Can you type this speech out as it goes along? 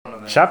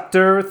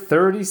Chapter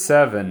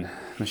 37,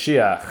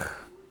 Moshiach.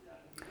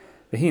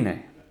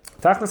 V'hine.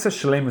 Tachlis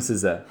ha'shleimus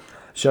hazeh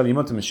shel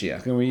Yemot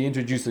Moshiach. And we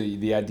introduced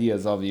the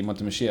ideas of the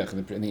Yemot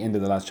Moshiach in the end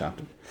of the last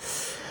chapter.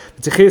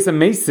 V'tchias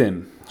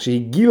ha'meisim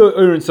shehigilu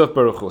oren sof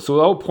baruch hu. So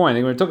the whole point,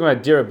 we were talking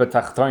about Dira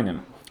b'tachtonim,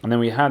 and then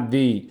we had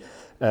the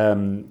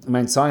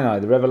Mount Sinai,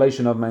 the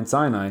revelation of Mount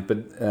Sinai,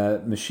 but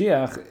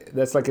Mashiach,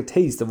 that's like a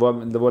taste of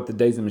what the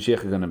days of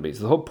Mashiach are going to be.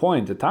 So the whole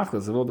point, the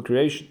tachlis of all the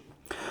creation,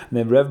 and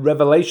the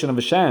revelation of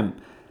Hashem.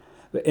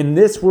 In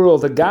this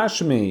world, the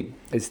Gashmi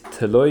is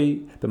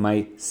Teloi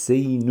b'may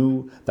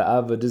seinu, the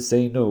avodah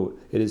seinu.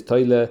 It is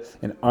toile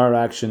in our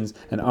actions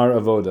and our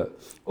avoda.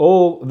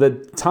 All the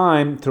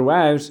time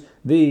throughout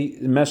the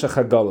Meshach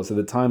HaGolos, so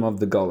the time of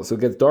the Golos. So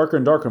it gets darker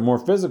and darker, more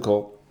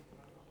physical.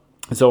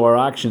 So our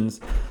actions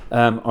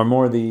are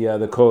more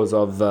the cause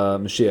of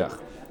Mashiach.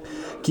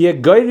 Ki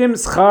hagoyrim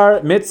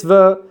schar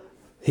mitzvah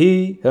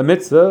hi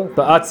ha-mitzvah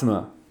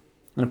ba'atzma.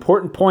 An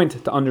important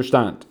point to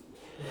understand.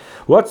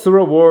 What's the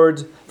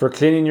reward for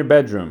cleaning your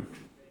bedroom?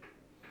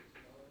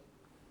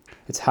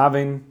 It's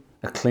having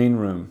a clean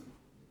room.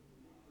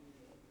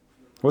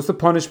 What's the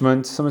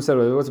punishment? Someone said,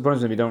 what's the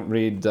punishment if you don't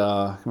read,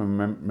 I can't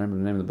remember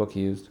the name of the book he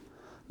used.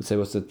 Let's say,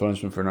 what's the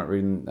punishment for not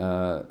reading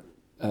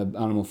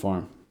Animal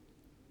Farm?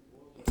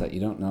 It's that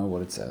you don't know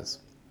what it says.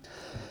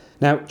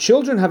 Now,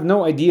 children have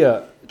no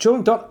idea.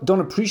 Children don't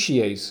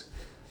appreciate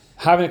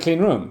having a clean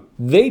room.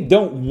 They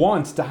don't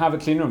want to have a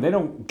clean room. They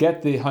don't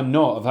get the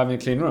hana of having a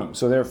clean room.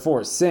 So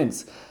therefore,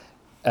 since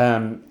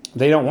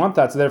they don't want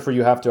that, so therefore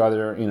you have to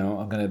either,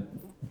 I'm going to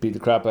beat the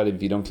crap out of you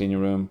if you don't clean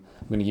your room.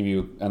 I'm going to give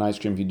you an ice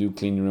cream if you do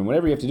clean your room.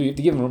 Whatever you have to do, you have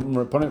to give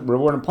them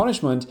reward and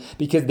punishment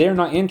because they're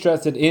not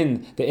interested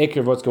in the ikr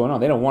of what's going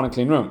on. They don't want a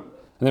clean room.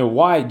 And then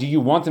why do you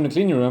want them to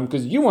clean your room?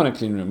 Because you want a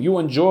clean room. You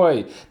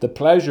enjoy the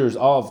pleasures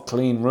of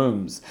clean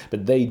rooms,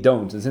 but they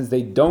don't. And since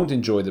they don't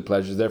enjoy the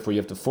pleasures, therefore you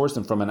have to force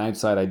them from an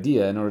outside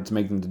idea in order to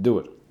make them to do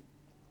it.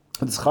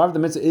 The schar of the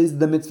mitzvah is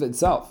the mitzvah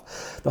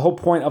itself. The whole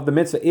point of the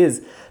mitzvah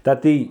is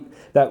that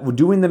that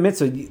doing the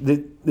mitzvah,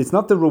 it's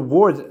not the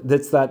reward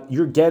that's that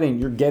you're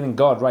getting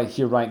God right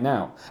here, right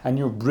now, and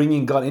you're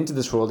bringing God into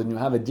this world, and you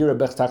have a dira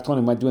bech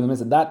tachtonim by doing the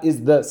mitzvah. That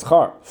is the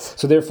schar.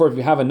 So therefore, if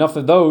you have enough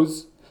of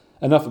those,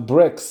 enough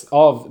bricks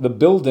of the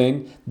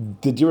building,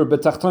 the dira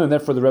b'tachton, and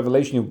therefore the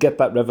revelation, you get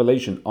that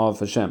revelation of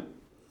Hashem.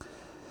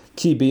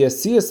 Ki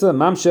b'yasiyasa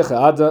mamshech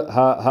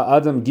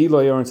ha'adam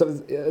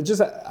giloy.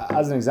 Just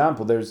as an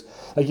example, there's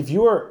like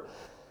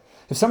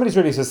if somebody's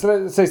really says,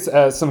 let's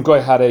say some guy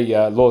had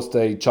lost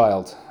a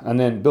child, and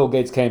then Bill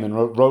Gates came and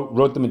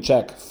wrote them a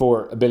check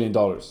for $1 billion.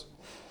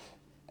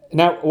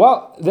 Now,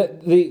 while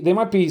they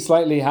might be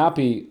slightly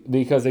happy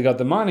because they got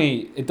the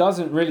money, it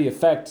doesn't really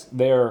affect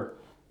their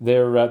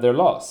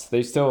loss.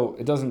 It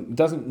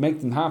doesn't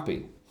make them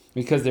happy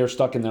because they're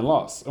stuck in their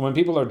loss. And when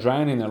people are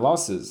drowning in their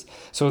losses,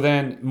 so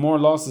then more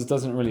losses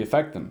doesn't really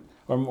affect them,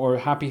 or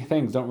happy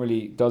things doesn't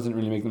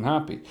really make them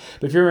happy.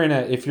 But if you're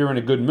in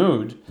a good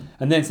mood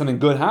and then something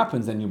good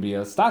happens, then you'll be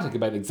ecstatic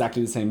about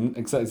exactly the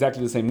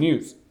same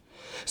news.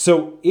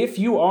 So if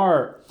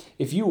you're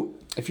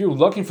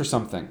looking for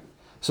something,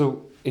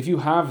 so if you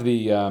have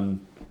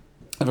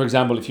for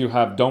example, if you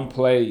have don't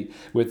play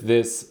with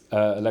this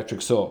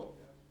electric saw.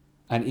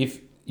 And if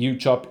you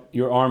chop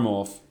your arm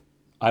off,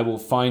 I will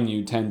fine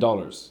you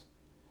 $10.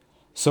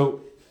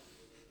 So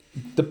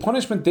the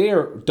punishment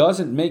there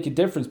doesn't make a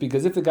difference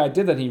because if the guy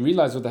did that, he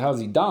realized what the hell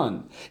has he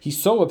done. He's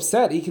so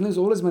upset, he can lose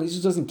all his money. He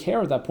just doesn't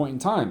care at that point in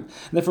time.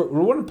 And therefore,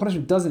 reward and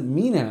punishment doesn't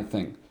mean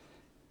anything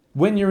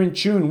when you're in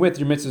tune with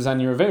your mitzvahs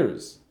and your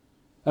averos.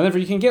 And therefore,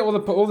 you can get all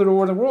the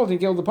reward in the world, you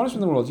can get all the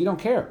punishment in the world. You don't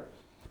care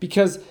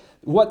because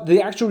what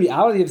the actual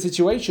reality of the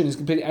situation is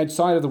completely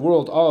outside of the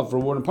world of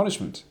reward and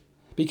punishment.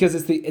 Because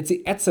it's the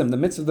etzem, the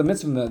mitzvah, the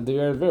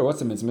Avera. What's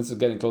the mitzvah? Mitzvah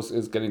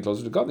is getting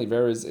closer to God. The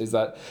Avera is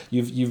that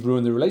you've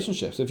ruined the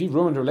relationship. So if you've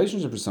ruined a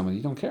relationship with somebody,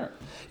 you don't care.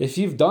 If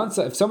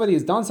somebody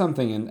has done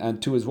something and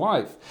to his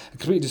wife,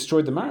 completely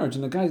destroyed the marriage,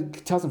 and the guy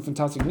tells him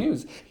fantastic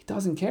news, he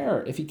doesn't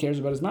care if he cares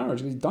about his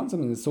marriage. He's done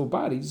something that's so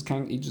bad, he just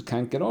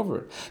can't get over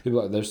it.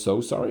 People they're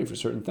so sorry for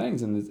certain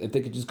things, and if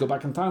they could just go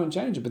back in time and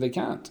change it, but they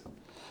can't.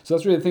 So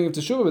that's really the thing of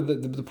teshuvah.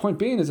 But the point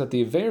being is that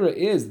the avera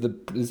is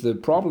the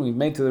problem we've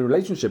made to the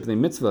relationship. The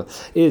mitzvah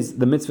is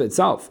the mitzvah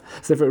itself.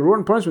 So for reward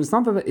and punishment, it's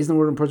not that it isn't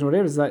reward and punishment.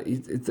 Whatever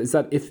it's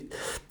that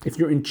if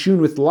you're in tune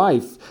with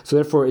life, so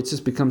therefore it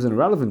just becomes an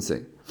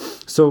irrelevancy.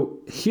 So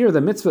here the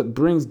mitzvah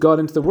brings God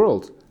into the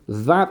world.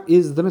 That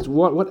is the mitzvah.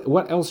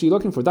 What else are you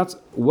looking for? That's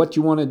what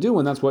you want to do,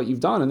 and that's what you've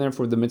done, and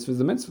therefore the mitzvah is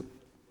the mitzvah.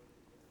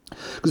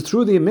 Because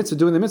through the mitzvah,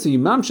 doing the mitzvah, you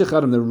mamshech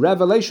adam, the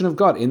revelation of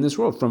God in this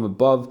world, from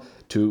above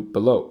to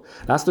below.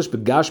 That's the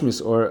begashmis,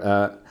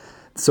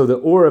 so the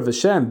aura of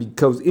Hashem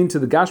goes into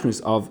the gashmis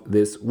of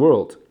this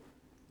world.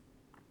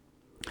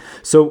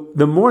 So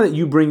the more that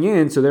you bring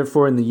in, so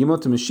therefore in the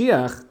Yemot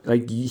Mashiach,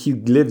 like he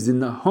lives in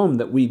the home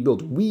that we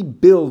build. We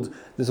build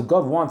this. So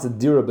God wants a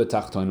dira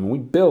b'tachtonim. We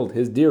build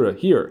his dira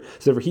here.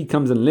 So therefore he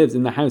comes and lives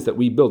in the house that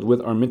we build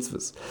with our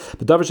mitzvahs.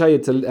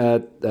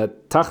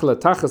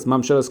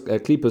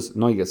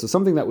 So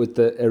something that with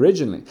the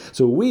originally.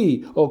 So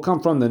we all come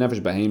from the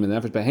nefesh behema.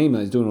 The nefesh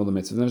behema is doing all the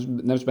mitzvahs.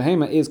 The nefesh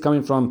behema is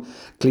coming from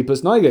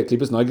klipas noiga.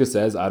 Klipas noiga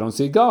says, I don't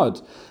see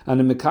God. And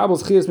the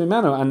mikabels chiyas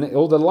mimeno, and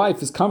all the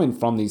life is coming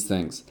from these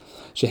things.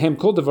 Shehem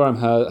kol devarim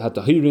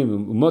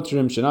hatahirim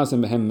umotrim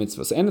shenasim behem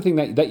mitzvah. So anything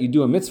that you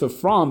do a mitzvah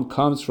from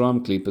comes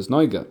from klipas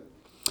noiga.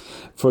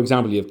 For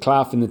example, you have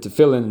klaf in the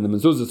tefillin and the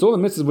mezuzah. It's all the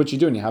mitzvahs which you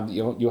do,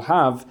 and you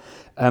have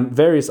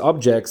various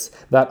objects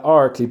that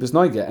are klipas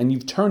noiga, and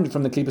you've turned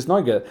from the klipas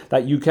noiga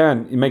that you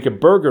can make a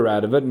burger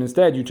out of it, and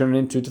instead you turn it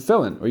into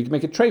tefillin, or you can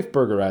make a treif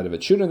burger out of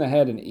it, shoot it in the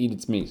head and eat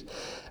its meat.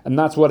 And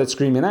that's what it's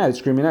screaming out. It's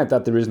screaming out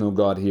that there is no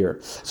God here.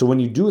 So when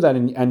you do that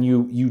and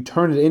you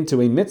turn it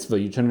into a mitzvah,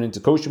 you turn it into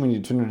kosher, when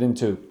you turn it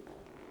into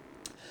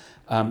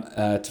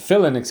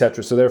tefillin,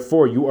 etc. So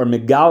therefore, you are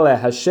megale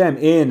Hashem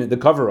in the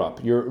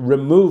cover-up. You're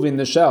removing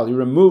the shell. You're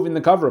removing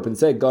the cover-up and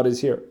say, God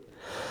is here.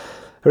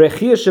 So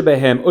therefore,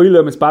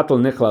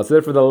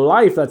 the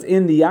life that's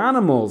in the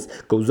animals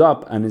goes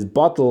up and is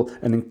bottled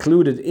and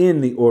included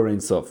in the Or Ein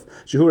Sof.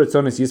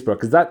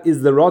 Because that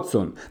is the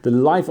Ratzon. The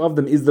life of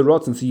them is the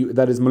Ratzon, so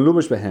that is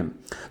Malumash Behem.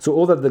 So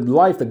all that the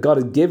life that God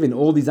has given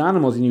all these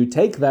animals, and you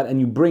take that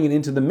and you bring it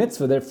into the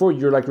mitzvah, therefore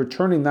you're like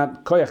returning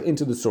that koyach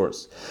into the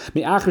source.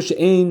 Because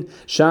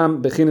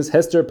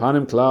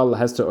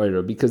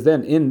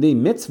then in the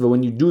mitzvah,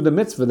 when you do the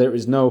mitzvah, there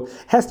is no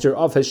hester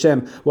of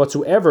Hashem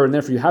whatsoever, and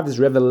therefore you have this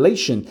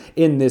revelation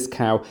in this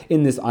cow,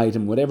 in this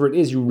item, whatever it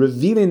is, you're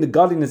revealing the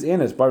godliness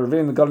in it. By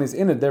revealing the godliness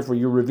in it, therefore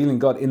you're revealing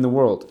God in the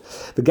world.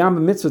 The Gamba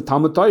Mitzvah,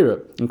 Talmud Torah,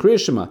 and Kriya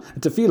Shema,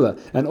 and Tefillah,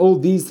 and all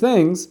these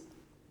things.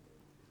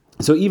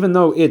 So even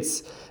though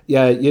it's so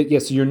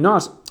you're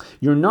not.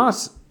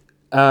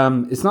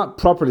 It's not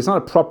properly. It's not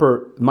a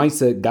proper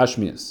Maisa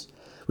Gashmias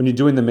when you're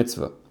doing the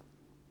mitzvah.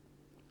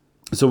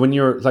 So when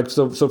you're like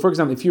so for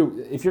example, if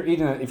you eat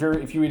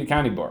a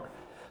candy bar.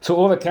 So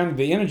all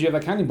the energy of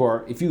that candy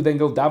bar, if you then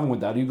go daven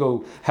with that, you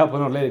go help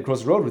an old lady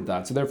across the road with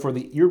that. So therefore,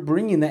 you're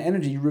bringing the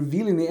energy, you're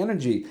revealing the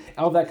energy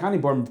of that candy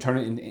bar and turn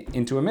it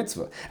into a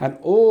mitzvah. And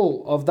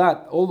all of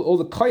that, all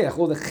the koyach,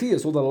 all the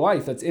chiyas, all the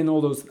life that's in all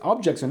those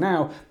objects are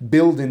now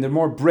building. There are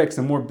more bricks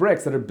and more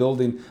bricks that are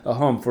building a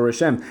home for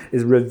Hashem,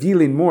 is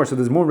revealing more. So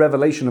there's more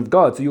revelation of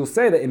God. So you'll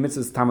say that in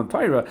mitzvahs Talmud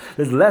Torah,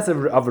 there's less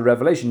of a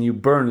revelation. You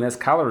burn less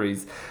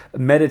calories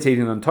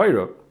meditating on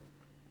Torah.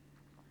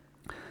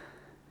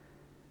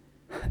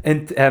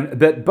 And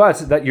but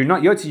that you're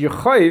not yotzi your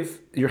chayv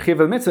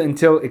al mitzvah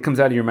until it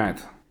comes out of your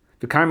mouth.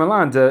 The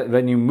karmelan,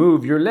 when you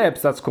move your lips,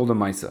 that's called a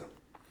maisa,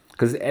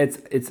 because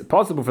it's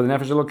possible for the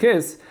nefesh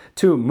elokis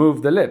to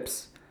move the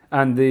lips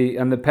and the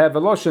peh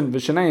v'loshen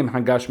v'shaneim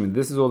hagashmin.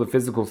 This is all the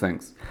physical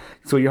things.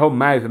 So your whole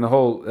mouth and the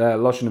whole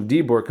loshen of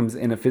dibur comes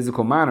in a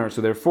physical manner.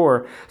 So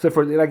therefore,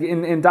 like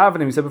in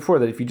davening, we said before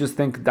that if you just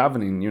think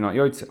davening, you're not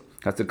yotzi. It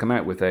has to come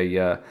out with a.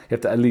 You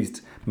have to at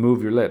least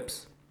move your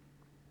lips.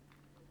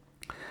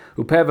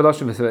 So the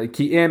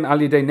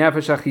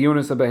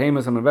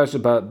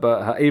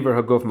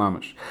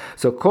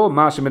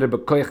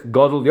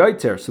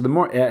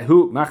more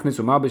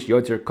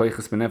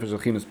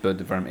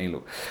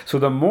So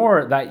the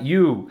more that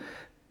you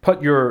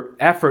put your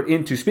effort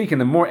into speaking,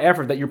 the more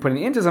effort that you're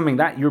putting into something,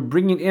 that you're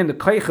bringing in the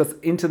koiches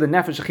into the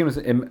nefesh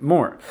achinus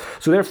more.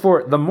 So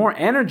therefore, the more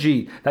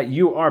energy that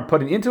you are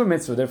putting into a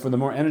mitzvah, therefore the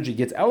more energy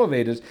gets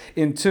elevated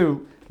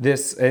into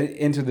this,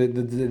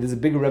 there's a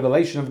bigger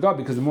revelation of God,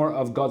 because the more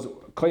of God's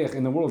koyach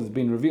in the world is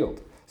being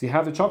revealed. So you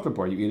have the chocolate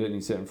bar, you eat it, and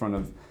you sit in front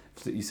of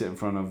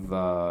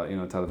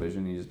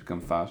television, and you just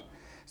become fat.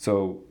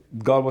 So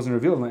God wasn't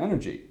revealed in the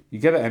energy. You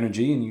get that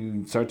energy, and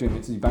you start doing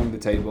it, so you bang the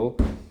table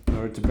in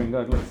order to bring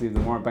God. Let's see, the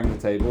more I bang the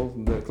table,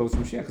 the closer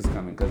Moshiach is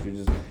coming, because you're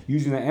just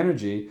using that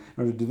energy in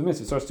order to do the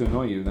mitzvah. It starts to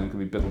annoy you, then it could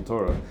be bittul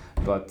Torah.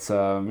 But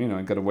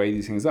you got to weigh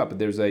these things up. But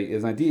there's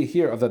an idea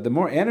here of that the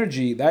more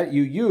energy that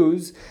you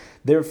use,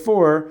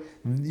 therefore,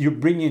 you're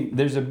bringing.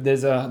 There's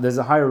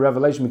a higher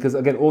revelation, because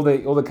again, all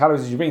the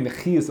calories that you bring, the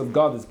chiyus of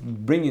God is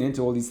bringing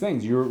into all these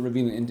things. You're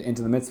revealing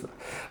into the mitzvah.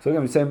 So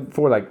again, we said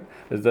before, like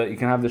you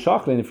can have the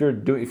shaklin if you're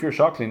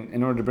shaklin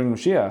in order to bring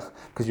Moshiach,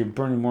 because you're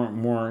burning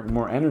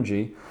more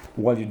energy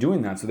while you're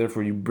doing that. So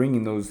therefore, you're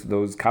bringing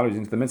those calories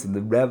into the mitzvah.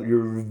 You're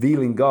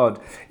revealing God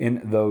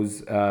in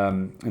those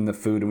in the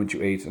food in which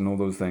you ate and all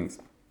those things.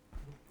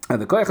 And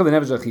the koyach of the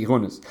nefesh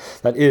achichunis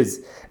that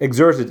is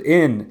exerted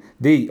in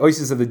the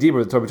oasis of the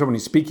dibur, the Torah, when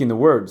he's speaking the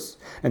words,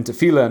 and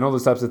tefillah and all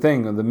those types of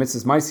things, and the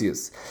mitzvahs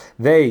maisius,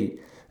 they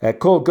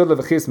call good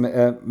levachis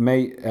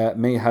may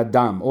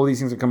hadam. All these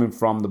things are coming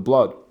from the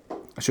blood.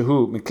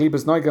 Shehu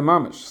miklipas noiga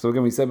mamish. So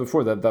again, we said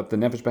before that the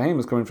nefesh behem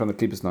is coming from the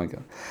klipas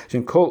noiga.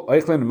 Shem kol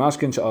oichlin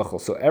mashkin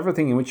she'achol. So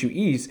everything in which you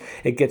eat,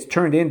 it gets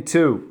turned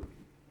into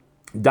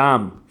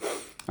dam.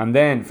 And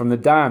then from the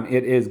dam,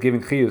 it is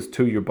giving chiyus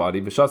to your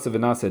body. V'shasa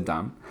v'naseh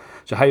dam.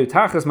 So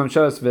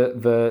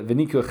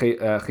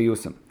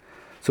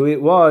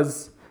it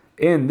was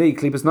in the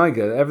klipas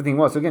noiga, everything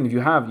was. So again, if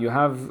you have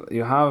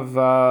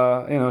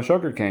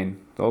sugar cane,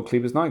 it's all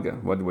klipas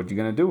noiga. What are you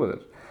going to do with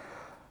it?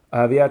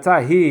 So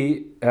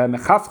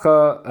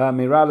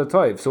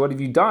what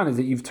have you done is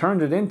that you've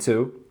turned it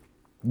into,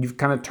 you've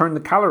kind of turned the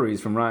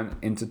calories from ran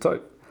into toiv.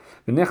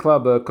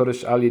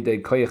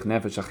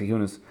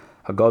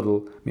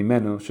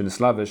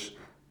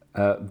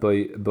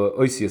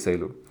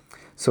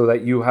 So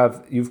that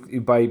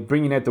you've by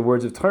bringing out the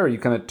words of Torah, you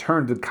kind of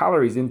turned the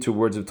calories into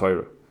words of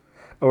Torah.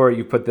 Or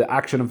you put the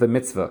action of the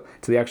mitzvah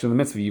to the action of the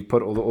mitzvah. You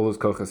put all those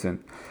kochas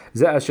in.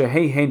 Which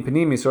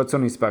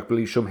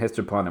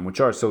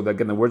are so that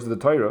again the words of the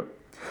Torah,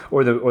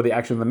 or the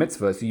action of the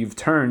mitzvah. So you've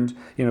turned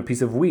a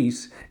piece of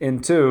wheat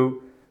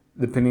into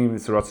the panim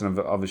sorotzon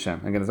of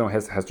Hashem. Again, there's no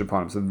hester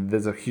upon him. So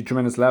there's a huge,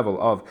 tremendous level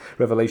of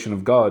revelation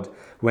of God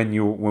when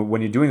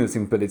you're doing those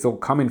things. But it's all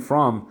coming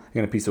from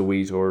a piece of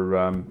wheat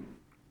or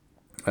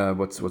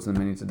what's in the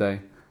menu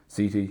today?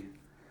 Ziti.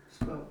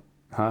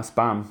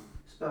 Spam.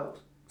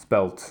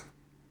 Spelt.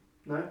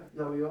 No? Is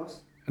that what you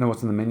asked? No,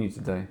 what's in the menu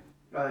today?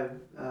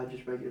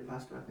 Just regular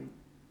pasta, I think.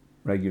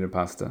 Regular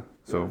pasta.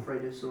 So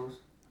Alfredo sauce.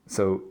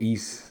 So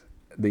eat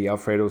the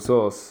Alfredo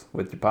sauce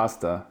with your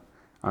pasta,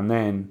 and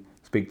then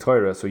speak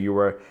Torah. So you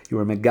were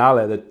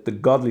megale the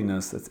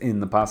godliness that's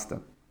in the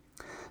pasta.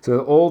 So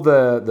all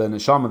the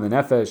neshama, the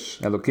nefesh,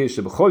 elokish,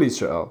 b'chol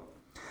Yisrael.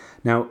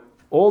 Now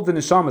all the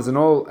neshamas and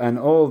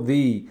all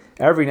the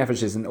every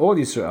nefeshes in all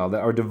Yisrael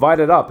that are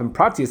divided up in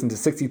pratius into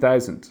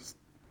 60,000.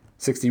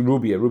 60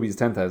 rubia is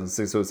 10,000,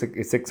 so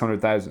it's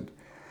 600,000.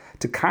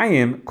 To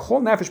Kayim, kol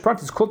nefesh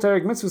practice, kol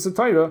tereg mitzvah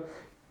satayra,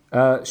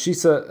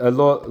 shisa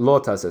lo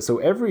tasa. So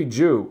every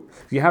Jew,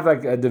 you have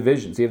like a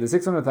division. So you have the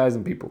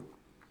 600,000 people,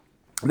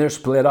 and they're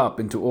split up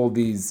into all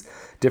these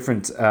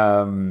different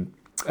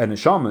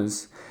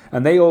neshamas,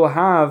 and they all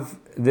have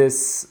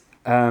this.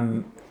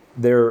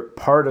 They're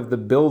part of the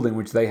building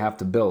which they have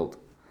to build,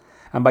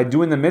 and by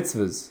doing the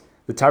mitzvahs,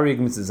 the Tariq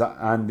mitzvahs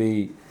and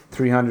the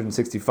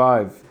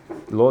 365.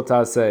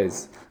 Lota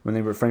says when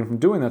they refrain from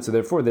doing that, so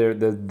therefore there's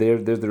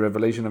the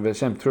revelation of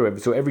Hashem through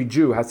it. So every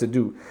Jew has to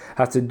do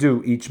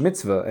each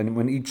mitzvah, and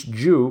when each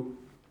Jew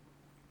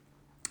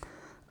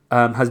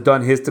has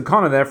done his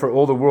takana, therefore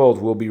all the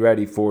world will be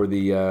ready for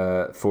the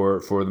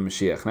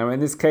Moshiach. Now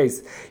in this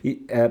case,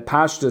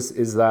 pashtus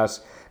is that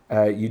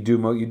you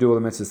do all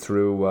the mitzvahs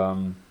through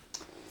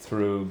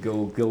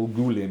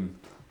Gilgulim.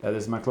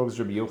 There's Maklokes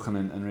Rabbi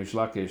Yochanan and Reish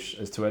Lakish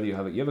as to whether you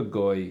have a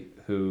goy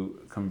who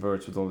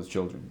converts with all his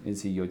children.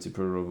 Is he Yotze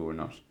Puruvu or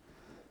not?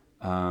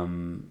 I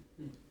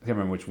can't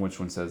remember which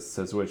one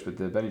says which, but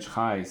the Ben Ish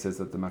Chai says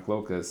that the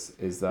Maklokes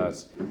is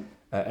that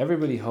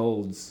everybody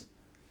holds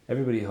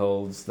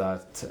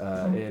that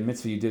a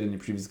mitzvah you did in your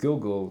previous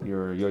Gilgul,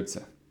 you're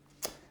Yotze.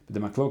 But the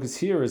Maklokes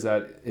here is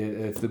that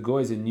if the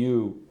goy is a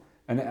new,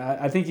 and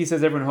I think he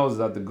says everyone holds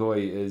that the goy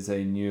is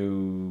a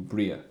new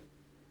Bria.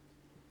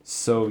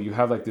 So you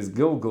have like this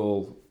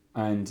Gilgul,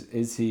 and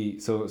is he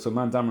so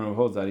Man Damar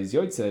holds that he's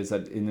Yotze, is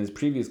that in his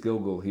previous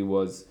Gilgul he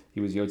was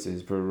Yotze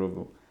his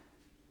Puruvu.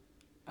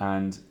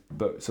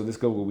 But so this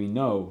Gilgul we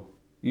know,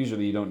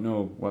 usually you don't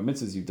know what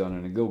mitzvahs you've done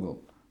in a Gilgul.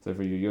 So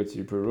therefore you're Yotze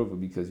your Puruvu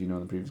because you know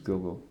in the previous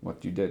Gilgul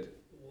what you did.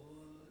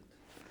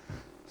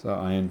 So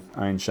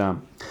Ayin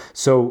Sham.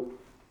 So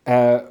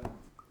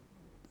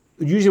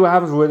usually what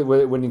happens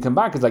when you come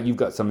back is like you've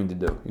got something to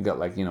do. You've got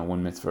like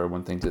one mitzvah or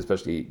one thing to,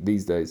 especially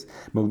these days.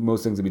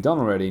 Most things will be done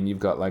already, and you've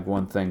got like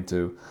one thing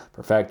to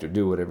perfect or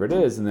do whatever it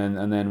is, and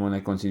then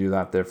once you do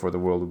that, therefore the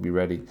world will be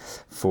ready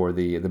for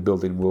the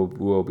building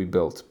will be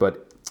built.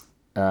 But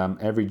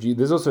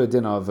there's also a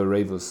din of a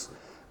ravus.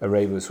 A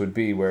ravus would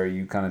be where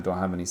you kind of don't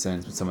have any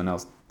sins with someone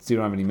else. So you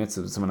don't have any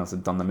mitzvahs, but someone else has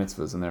done the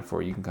mitzvahs, and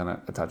therefore you can kind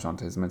of attach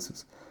onto his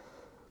mitzvahs.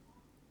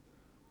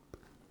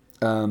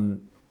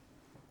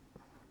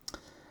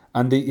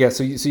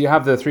 So you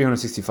have the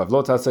 365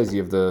 lot assays, you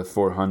have the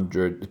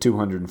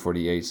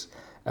 248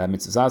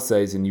 mitzvahs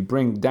assays, and you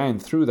bring down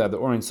through that the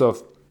Orin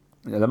Sof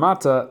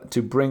Lamata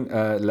to bring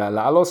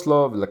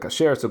la'aloslo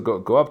l'kasher, so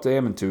go up to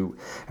him and to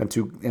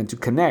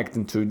connect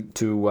and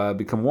to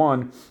become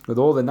one with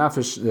all the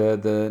nefesh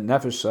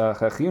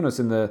chayunus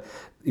in the.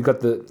 You got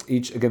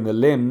the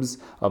limbs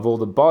of all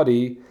the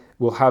body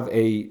will have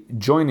a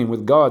joining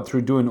with God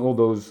through doing all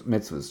those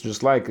mitzvahs,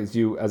 just like as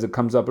it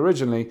comes up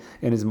originally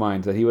in his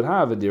mind that he would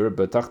have a dira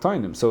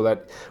b'tachtainim, so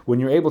that when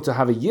you're able to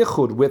have a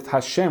yichud with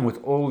Hashem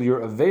with all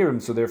your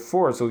averim, so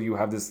you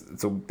have this,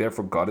 so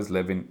therefore God is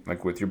living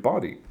like with your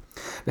body.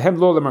 The hem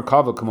lo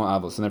lemerkava kamo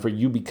avos, and therefore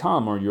you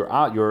become, or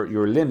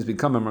your limbs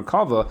become a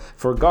merkava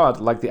for God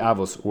like the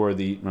avos or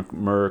the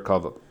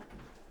merkava.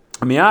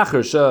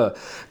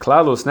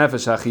 Klalos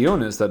nefesh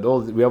hachiyunis, that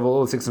we have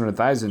all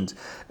 600,000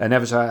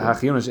 nefesh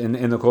hachiyunis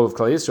in the call of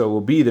Klal Yisrael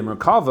will be the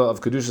merkava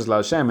of kedushas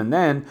laHashem, and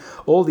then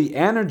all the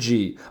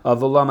energy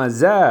of olam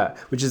hazeh,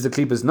 which is the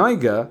klipas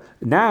noiga,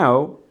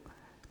 now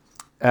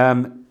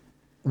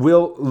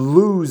will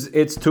lose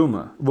its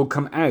tuma, will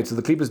come out. So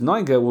the klipas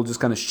noiga will just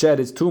kind of shed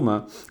its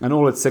tuma and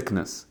all its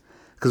sickness.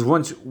 Because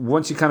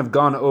once you've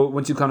gone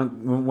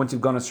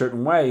a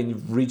certain way and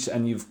you've reached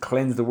and you've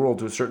cleansed the world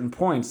to a certain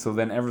point, so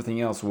then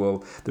everything else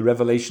the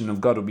revelation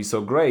of God will be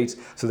so great,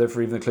 so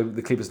therefore even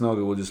the Klipas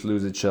Noga will just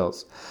lose its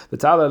shells. The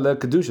Tala le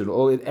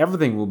Kedusha,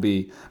 everything will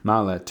be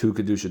Mala to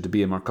Kedusha, to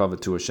be a Markava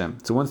to Hashem.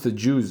 So once the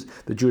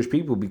Jewish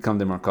people become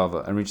the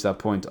Markava and reach that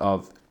point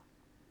of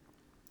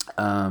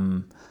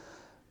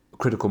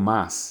critical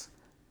mass,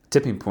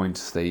 tipping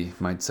point, they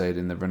might say it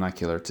in the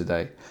vernacular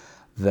today,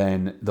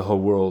 then the whole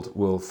world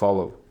will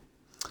follow.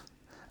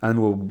 And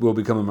will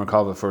become a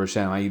Merkava for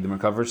Hashem, i.e. the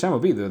Merkava for Hashem will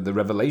be the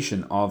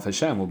revelation of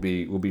Hashem will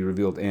be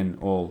revealed in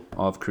all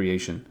of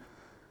creation.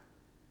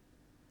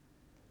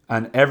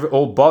 And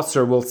all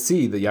Basar will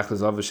see the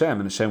Yachlas of Hashem,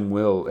 and Hashem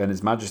and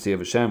His Majesty of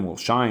Hashem will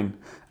shine,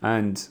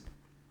 and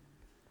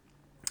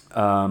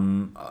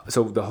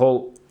so the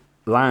whole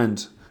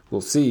land will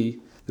see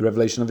the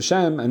revelation of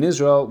Hashem, and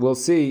Israel will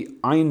see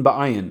ayin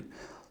ba'ayin,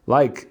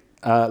 like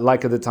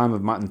at the time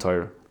of Matan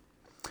Torah.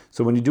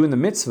 So when you're doing the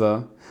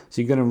mitzvah,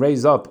 so you're going to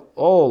raise up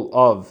all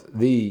of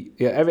the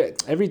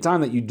every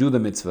time that you do the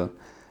mitzvah,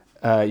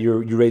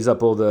 you raise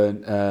up all the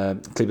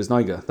klipas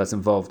noiga that's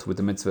involved with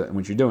the mitzvah and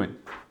what you're doing,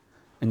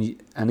 and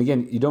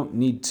again you don't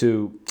need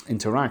to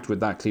interact with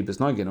that klipas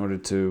noiga in order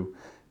to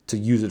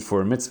use it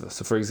for a mitzvah.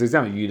 So for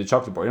example, you eat a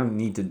chocolate bar, you don't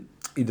need to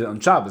eat it on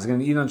Shabbos.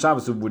 Again, eat it on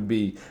Shabbos would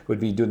be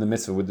doing the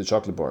mitzvah with the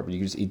chocolate bar, but you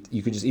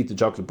could just eat the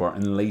chocolate bar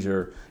and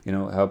later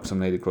help some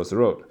lady across the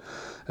road.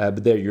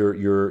 But there,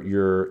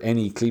 your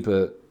any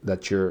klipa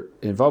that you're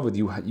involved with,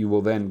 you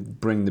will then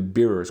bring the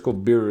birur. It's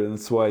called birur, and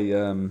that's why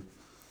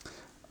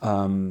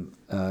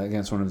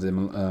against one of the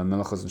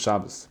melachos on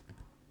Shabbos.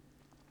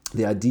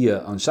 The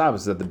idea on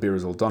Shabbos is that the birur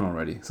is all done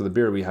already. So the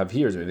birur we have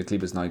here is the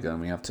klipas naiga, and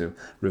we have to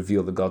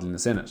reveal the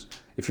godliness in it.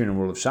 If you're in a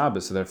world of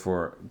Shabbos, so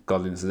therefore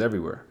godliness is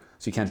everywhere.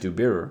 So you can't do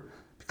birur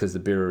because the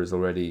birur is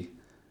already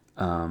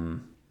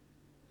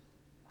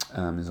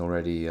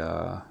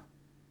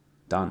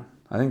done.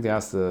 I think they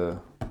asked the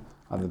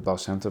Baal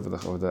Shem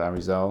Tov or the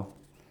Arizal,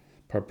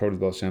 part of the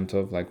Baal Shem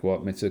Tov, like,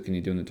 what mitzvah can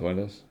you do in the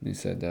toilet? And he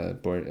said,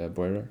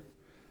 boiler.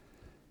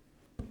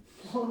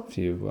 If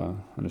you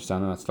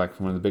understand that, that's like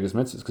one of the biggest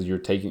mitzvahs, because you're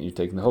taking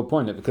the whole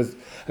point. Because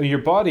your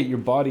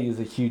body is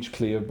a huge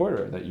kli of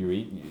boiler that you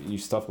eat. You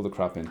stuff all the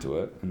crap into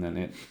it, and then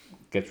it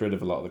gets rid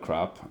of a lot of the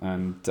crap,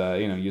 and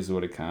uses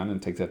what it can,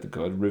 and takes out the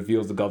good,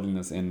 reveals the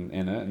godliness in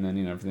it, and then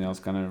everything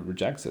else kind of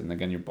rejects it. And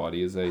again, your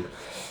body is a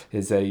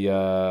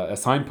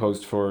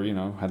signpost for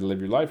how to live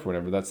your life or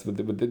whatever. This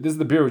is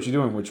the beer which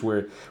you're doing, which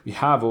we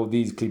have all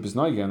these klipas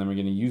noiga, and then we're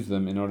going to use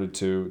them in order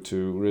to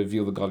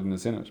reveal the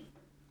godliness in it.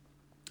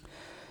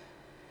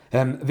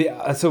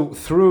 So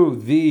through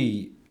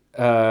the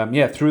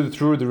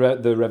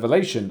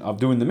revelation of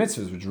doing the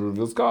mitzvahs, which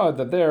reveals God,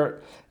 that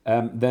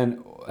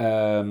then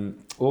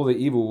all the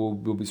evil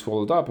will be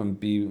swallowed up and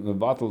be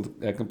bottled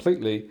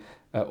completely.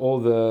 All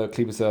the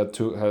klipas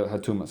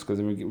hatumas,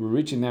 because we're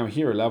reaching now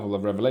here a level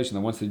of revelation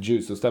that once the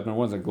Jews, so step number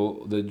one is like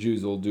the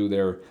Jews will do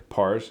their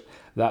part,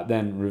 that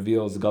then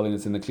reveals the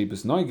godliness in the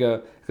klipas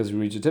noiga, because we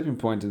reach a tipping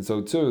point, and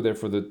so too,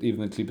 therefore even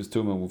the klipas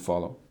tuma will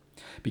follow.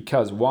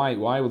 Because why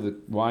will the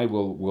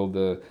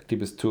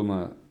klipas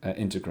tuma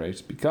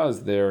integrate?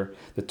 Because the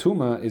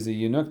tuma is a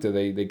yunukta.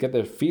 They get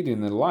their feeding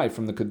in their life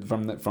from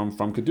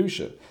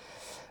kedusha.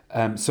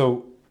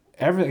 So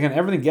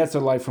everything gets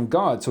their life from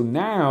God. So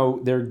now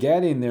they're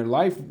getting their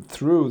life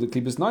through the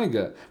klipas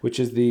noiga, which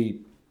is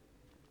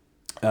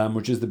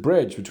the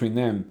bridge between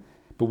them.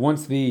 But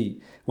once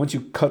you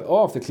cut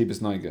off the klipas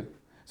noiga,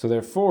 so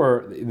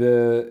therefore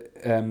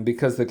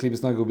because the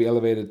klipas noiga will be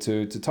elevated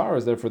to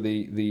taras, therefore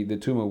the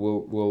tuma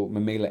will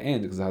memela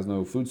end because it has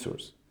no food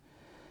source.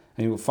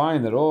 And you will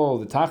find that all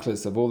the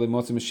tachlis of all the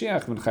motzei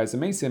Moshiach when chayes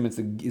amesim,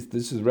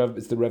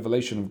 it's the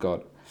revelation of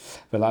God.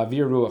 And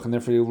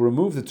therefore you will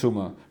remove the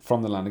tuma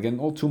from the land. Again,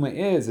 all tuma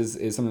is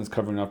something that's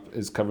covering up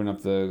it's a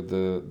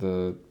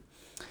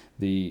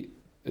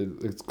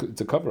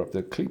cover up,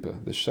 the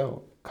klipa, the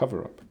shell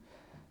cover up.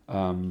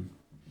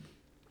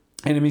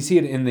 And we see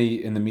it in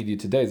the media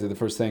today. So the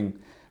first thing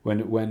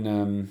when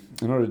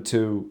in order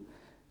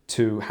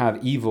to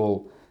have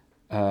evil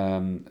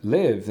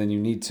live, then you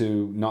need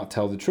to not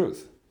tell the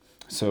truth.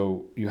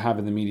 So you have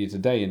in the media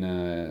today, in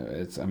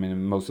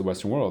most of the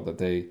Western world,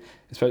 that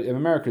especially in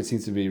America, it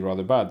seems to be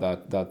rather bad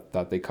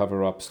that they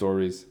cover up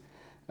stories,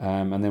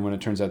 and then when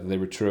it turns out that they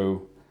were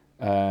true,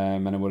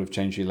 and it would have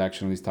changed the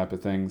election, these type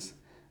of things,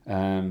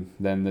 then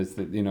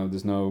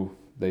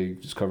they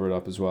just cover it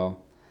up as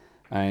well.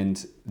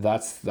 And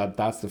that's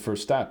the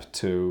first step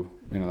to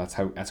that's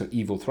how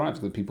evil thrives,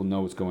 because people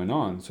know what's going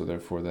on. So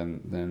therefore,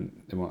 then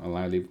they won't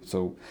allow leave.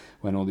 So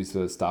when all these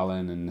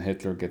Stalin and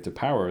Hitler get to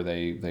power,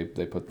 they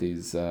put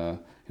these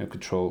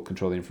control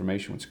the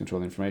information,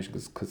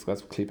 because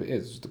that's what klipa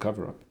is, just a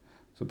cover up.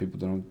 So people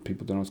don't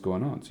know what's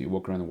going on. So you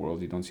walk around the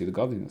world, you don't see the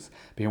godliness.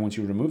 But here, once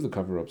you remove the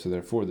cover up, so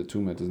therefore the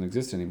tuma doesn't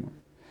exist anymore.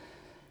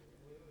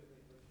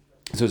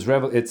 So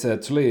it's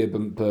tuli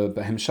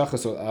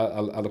b'hemshachas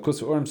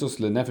alakus v'orim sus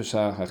lenefesh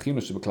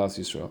ha'chinush b'klas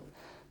Yisrael.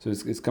 So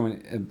it's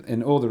coming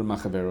in all the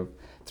Ramachaverov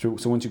through.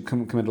 So once you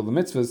commit all the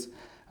mitzvahs,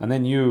 and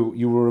then you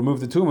will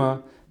remove the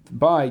tuma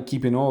by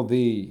keeping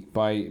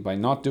by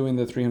not doing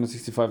the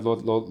 365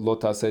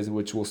 lot says,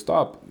 which will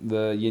stop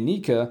the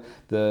yenika,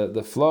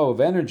 the flow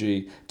of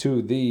energy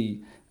to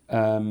the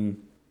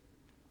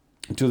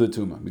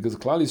tuma, because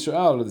Klal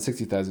Yisrael are the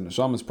 60,000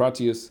 neshamas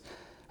pratius,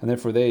 and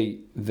therefore they're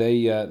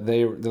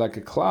like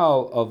a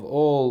klal of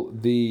all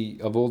the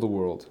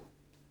world,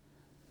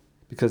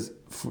 because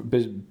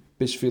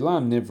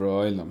Bishvilam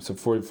nivra olam. So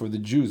for the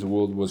Jews, the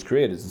world was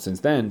created, and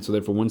since then, so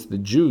therefore, once the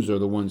Jews are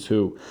the ones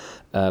who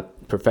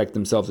perfect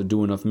themselves or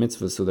do enough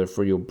mitzvahs, so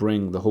therefore you'll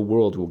bring the whole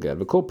world will get.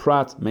 V'kol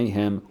prat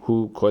mehem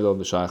hu koilel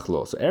v'shayach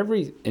lo. So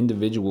every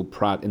individual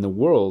prat in the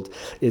world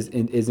is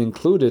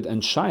included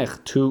and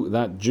shaykh to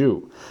that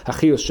Jew.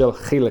 Hachiyos shel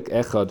chilek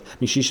echad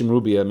mishishim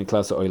rubia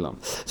miklas olam.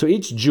 So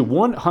each Jew,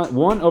 one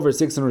over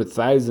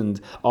 600,000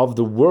 of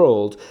the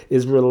world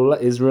is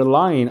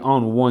relying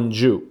on one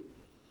Jew.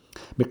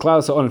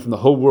 From the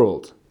whole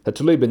world. So the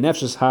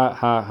nefesh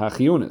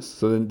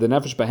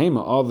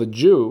behema of a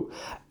Jew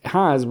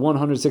has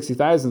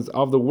 160,000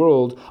 of the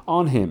world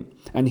on him,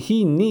 and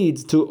he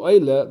needs to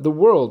oile the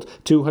world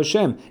to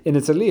Hashem in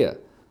its aliyah.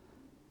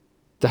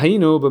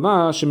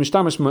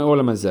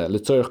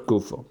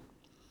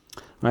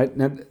 Right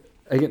now,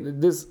 again,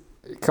 this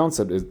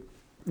concept is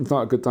it's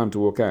not a good time to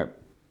walk out.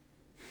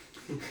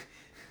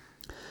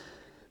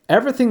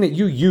 Everything that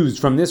you use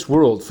from this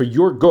world for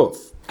your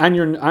guf and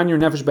your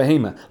nefesh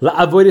behema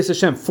la avodas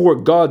Hashem, for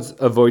God's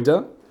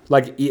avoda,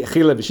 like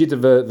chila v'shita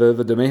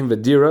v'domeim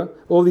v'dira,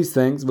 all these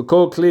things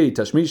v'kol kli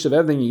tashmish of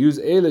everything you use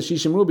ela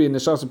shishim rubi and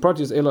neshas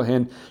parties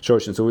elohen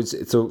shorshin. So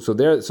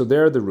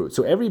they're the root.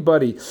 So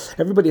everybody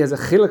has a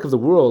chilek of the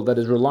world that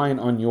is relying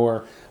on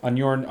your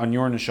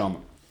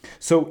neshama.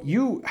 So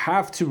you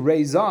have to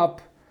raise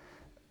up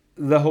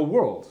the whole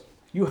world.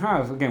 You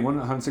have, again,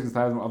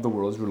 160,000 of the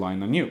world is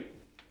relying on you,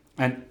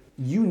 and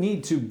you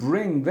need to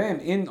bring them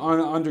in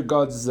under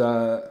God's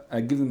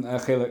give them a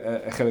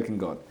chelik in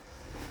God.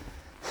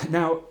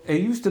 Now,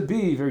 it used to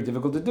be very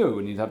difficult to do,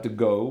 and you'd have to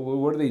go. Well,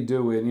 what do they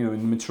do?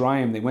 In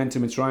Mitzrayim, they went to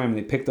Mitzrayim and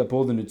they picked up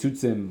all the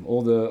netzutzim,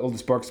 all the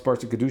sparks of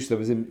kedusha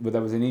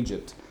that was in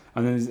Egypt.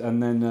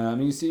 And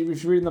then you see,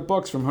 if you read in the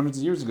books from hundreds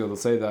of years ago, they'll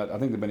say that, I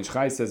think the Ben Ish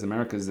Chai says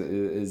America is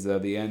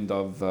the end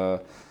of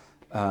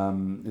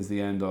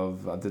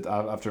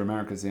after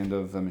America is the end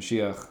of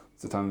Moshiach.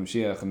 It's the time of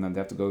Moshiach, and then they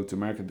have to go to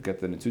America to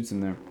get the netzutzim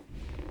there.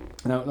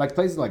 Now, like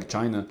places like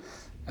China,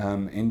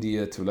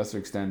 India to a lesser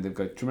extent, they've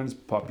got tremendous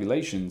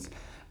populations,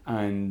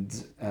 and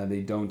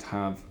they don't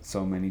have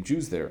so many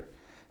Jews there.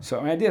 So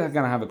I did kind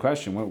of have a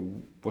question: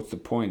 what's the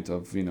point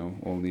of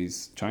all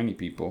these Chinese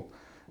people?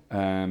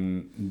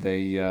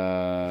 They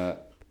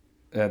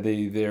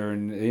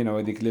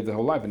could live their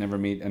whole life and never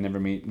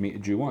meet a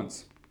Jew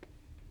once.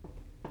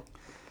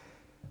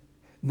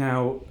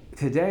 Now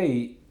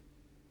today,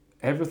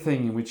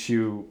 everything in which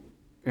here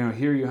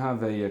you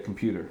have a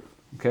computer,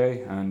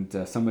 okay,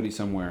 and somebody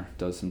somewhere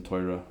does some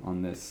Torah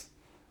on this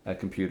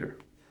computer.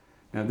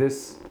 Now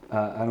this,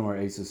 I don't know where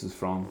ASUS is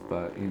from,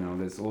 but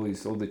there's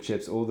all the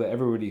chips,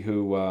 everybody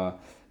who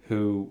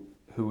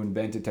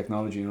invented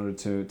technology in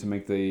order to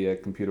make the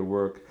computer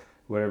work,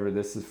 wherever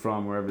this is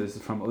from.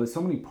 Oh, there's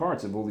so many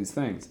parts of all these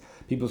things.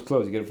 People's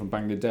clothes, you get it from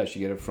Bangladesh, you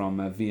get it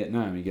from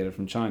Vietnam, you get it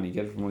from China, you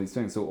get it from all these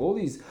things. So all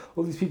these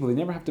people, they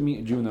never have to meet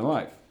a Jew in their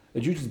life. A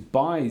Jew just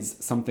buys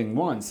something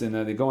once, and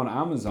they go on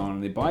Amazon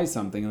and they buy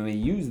something and they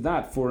use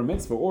that for a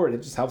mitzvah, or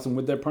it just helps them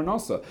with their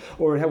parnasa,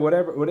 or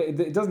whatever.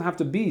 It doesn't have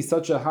to be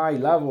such a high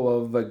level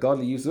of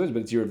godly usage,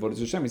 but it's your avodas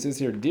Hashem. He says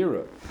here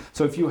dira.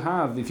 So if you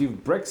have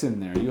bricks in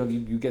there,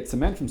 you get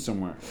cement from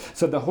somewhere.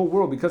 So the whole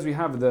world, because we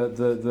have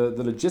the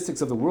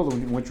logistics of the world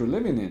in which we're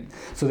living in.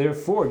 So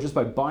therefore, just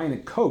by buying a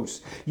coat,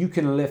 you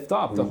can lift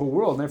up the whole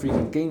world. And therefore, you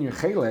can gain your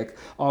chelek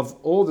of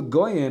all the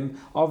goyim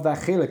of that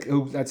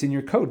chelek that's in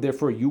your coat.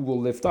 Therefore, you will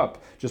lift up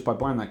just by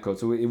buying that coat.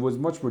 So it was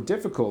much more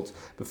difficult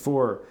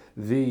before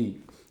the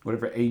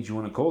whatever age you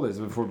want to call this,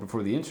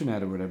 before the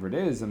internet or whatever it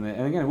is. And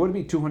again, it would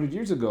be 200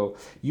 years ago.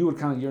 You would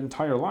your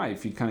entire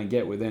life you'd kind of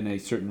get within a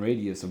certain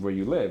radius of where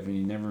you live, and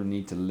you never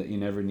need to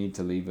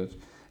leave it.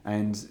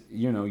 And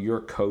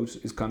your coat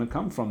is going to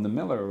come from the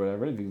miller or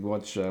whatever. If you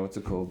watch what's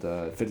it called,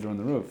 Fiddler on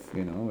the Roof.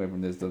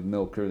 Everyone, there's the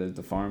milker, there's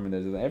the farmer,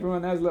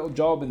 everyone has a little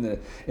job in the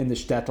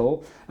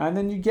shtetl, and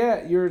then you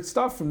get your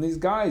stuff from these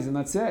guys, and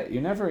that's it.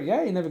 You're never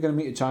going to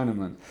meet a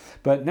Chinaman.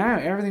 But now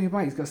everything you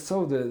buy, he's got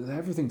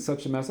everything's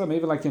such a mess up.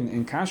 Maybe like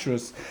in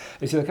kashrus,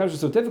 they say the kashrus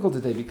is so difficult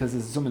today because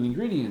there's so many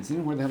ingredients.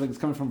 Where the hell it's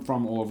coming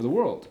from all over the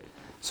world.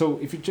 So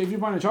if you're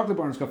buying a chocolate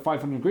bar and it's got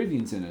 500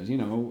 ingredients in it,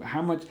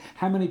 how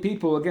many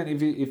people, again,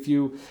 if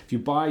you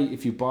buy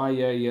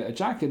a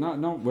jacket,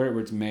 not where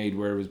it's made,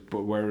 where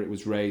it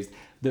was raised,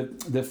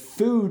 the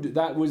food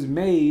that was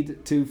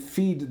made to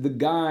feed the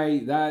guy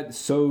that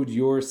sewed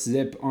your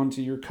zip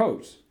onto your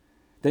coat,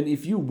 then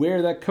if you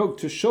wear that coat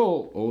to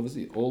shul,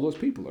 obviously all those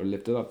people are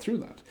lifted up through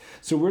that.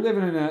 So we're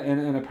living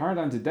in a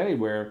paradigm today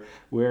where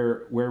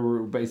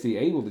we're basically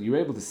you're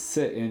able to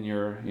sit in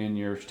your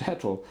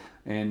shtetl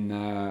in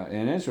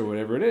Israel,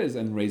 whatever it is,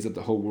 and raise up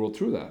the whole world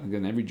through that.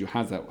 Again, every Jew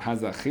has that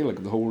chilek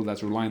of the whole world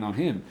that's relying on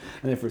him,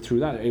 and therefore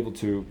through that they're able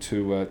to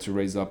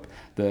raise up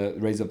the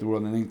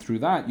world, and then through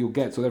that you'll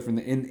get. So therefore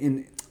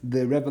in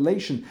the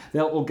revelation,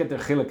 they'll all get their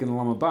chilek in the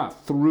Olam Haba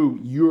through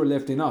your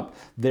lifting up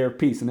their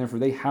peace, and therefore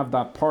they have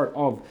that part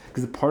of,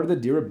 because the part of the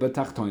dira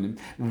b'tachtonim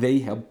they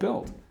help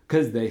build,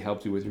 because they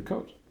helped you with your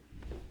coat.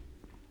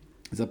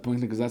 Is that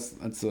point? Because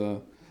that's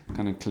a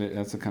kind of clear,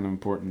 that's a kind of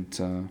important.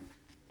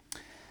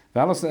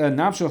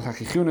 Nafshel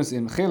hachichunas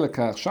in chilek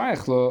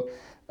shayach lo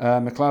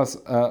meklas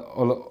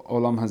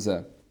olam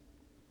hazeh.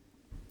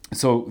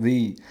 So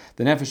the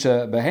nefesh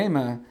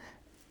behema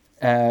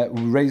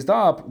raised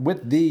up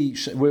with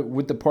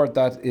the part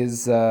that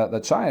is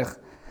that shaykh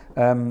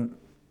in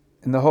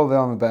the whole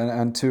element,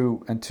 and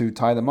to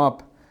tie them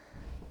up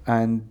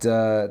and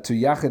to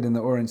yachid in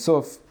the Or and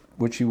Sof,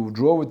 which he will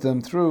draw with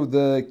them through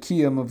the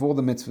kiyum of all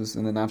the mitzvahs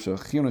in the nafsha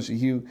chiyunas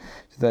shehu,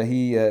 that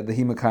he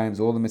makayim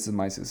all the mitzvahs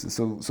maises.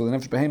 So the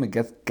nefesh behema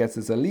gets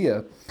his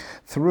aliyah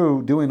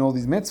through doing all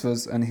these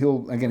mitzvahs, and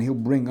he'll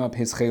bring up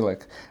his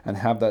chelek and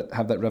have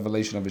that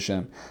revelation of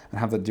Hashem, and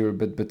have that dir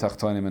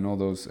b'tachtonim and all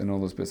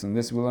those bits. And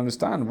this will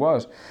understand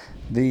what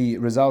the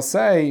Rizal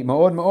say.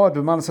 Ma'od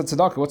b'manas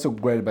tzedakah. What's so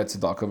great about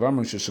tzedakah?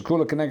 V'amru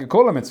sheshakula keneged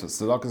kol mitzvahs.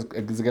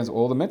 Tzedakah is against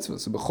all the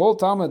mitzvahs. So b'chol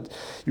Talmud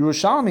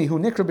Yerushalmi hu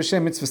nikra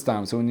b'shem mitzvah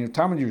stam. So in your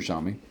Talmud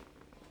Yerushalmi,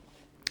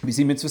 we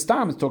see mitzvah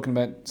stam is talking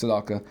about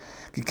tzedakah.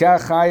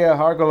 Kikach chaya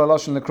hargol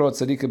aloshen lekrot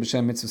tzedika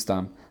b'shem mitzvah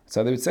stam. That's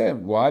how they would say it.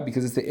 Why?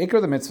 Because it's the ikr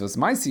of the mitzvahs,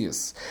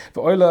 maisius,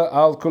 v'oila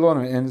al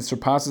kolon, and it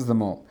surpasses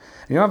them all.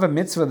 You don't have a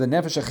mitzvah, the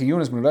nefesh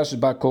achiyunas m'reshet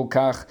ba kol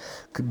kach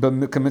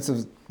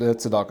k'mitzvah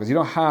tzedakah. You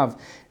don't have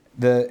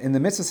in the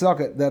mitzvah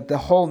tzedakah that the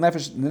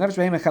nefesh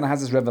behema kind of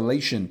has this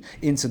revelation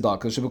in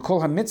tzedakah.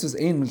 Shebekol ha-mitzvahs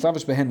ein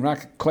mitlavish behen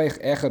rak koich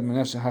echad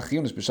m'nefesh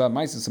hachiyunas b'shad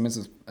maisis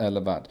ha-mitzvahs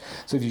levad.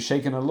 So if you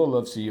shake in a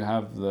lulav, so you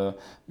have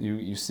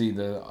you see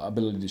the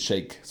ability to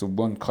shake. So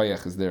one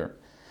koich is there.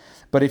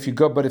 But if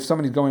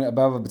somebody's going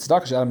above a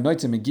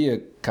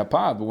tzedakah,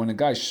 kapad, but when a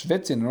guy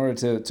shvits in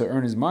order to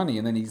earn his money,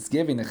 and then he's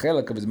giving a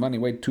chelik of his money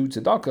away to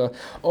tzedakah,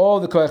 all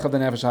the koyach of the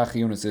nefesh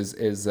hachiyunis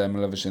is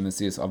melevish in the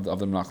siyas of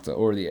the mlachta,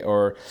 or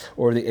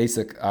the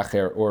asik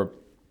acher, or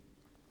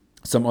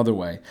some other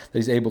way that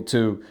he's able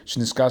to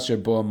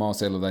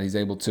that he's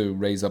able to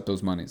raise up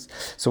those monies.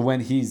 So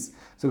when he's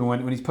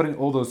putting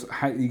all those,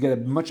 you get a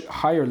much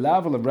higher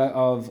level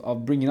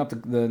of bringing up the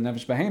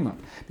nefesh behema,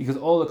 because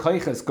all the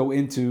koiches go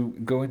into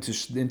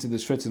the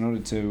shritz in order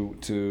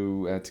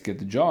to get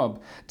the job,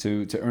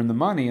 to earn the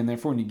money, and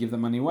therefore when you give the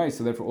money away,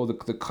 so therefore all the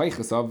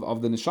koiches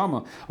of the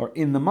neshama are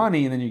in the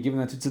money, and then you're giving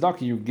that to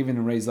tzedakah, you're giving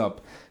a raise up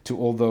to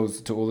all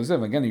those.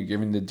 Again, you're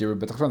giving the dira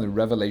b'tachton, the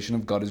revelation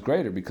of God is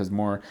greater because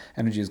more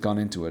energy has gone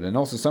into it, and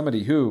also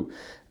somebody who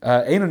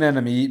so he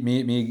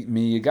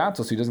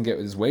doesn't get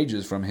his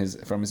wages from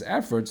his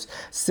efforts,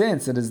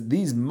 since it is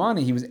these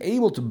money he was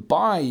able to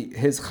buy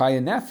his chaya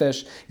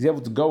nefesh. He's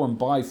able to go and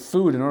buy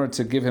food in order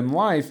to give him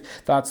life.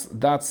 That's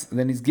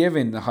then he's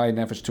giving the chaya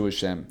nefesh to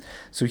Hashem.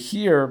 So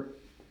here,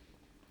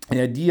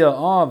 the idea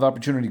of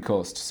opportunity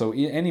cost. So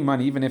any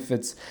money, even if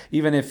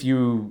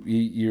you're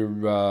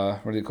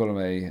what do you call him,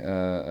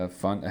 a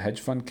hedge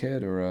fund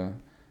kid, or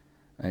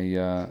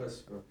a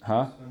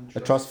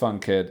trust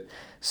fund kid.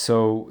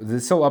 So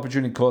there's still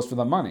opportunity cost for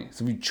that money.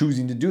 So if you're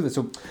choosing to do this,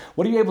 so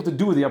what are you able to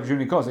do with the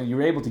opportunity cost? And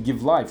you're able to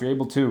give life. You're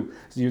able to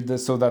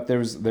so that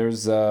there's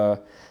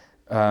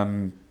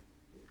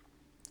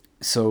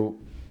so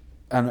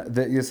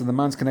the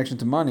man's connection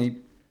to money.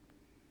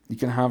 You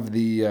can have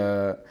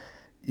the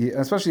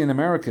especially in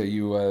America,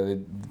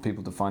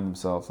 people define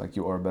themselves like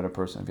you are a better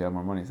person if you have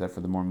more money.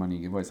 Therefore, the more money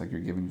you give away, it's like you're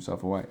giving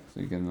yourself away.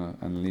 So you get an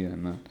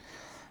aliyah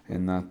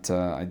in that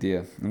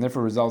idea, and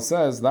therefore Rizal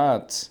says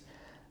that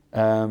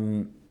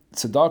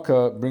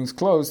tzedakah brings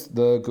close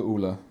the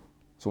geula.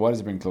 So why does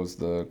it bring close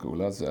the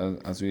geula?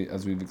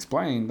 As we've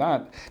explained,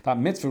 that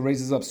mitzvah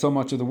raises up so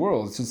much of the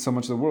world. Since so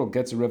much of the world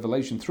gets a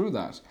revelation through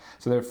that,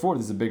 so therefore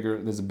there's a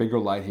bigger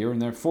light here,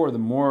 and therefore the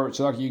more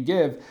tzedakah you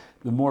give,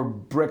 the more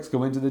bricks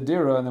go into the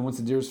dira, and then once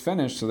the dira is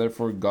finished, so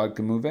therefore God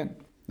can move in.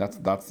 That's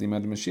the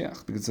image of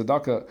Moshiach, because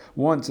tzedakah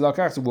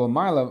will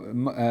mile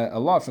a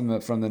lot from the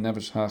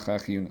nefesh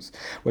hachiyunis.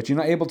 What you're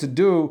not able to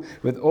do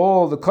with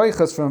all the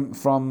koiches from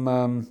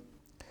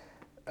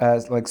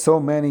like so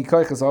many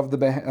koiches of the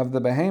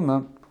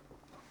behema,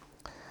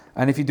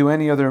 and if you do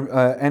any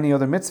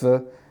other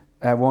mitzvah,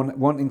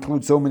 won't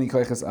include so many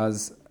koiches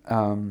as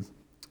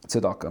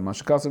tzedakah.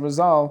 Mashakasa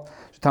Rizal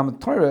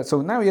Talmud Torah.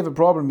 So now we have a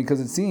problem, because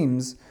it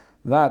seems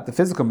that the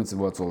physical mitzvah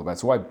what it's all about.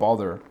 So why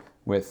bother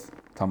with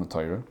Talmud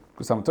Torah?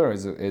 Because Talmud Torah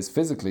is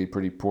physically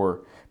pretty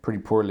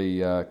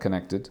poorly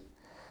connected.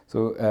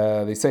 So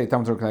they say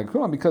Talmud Torah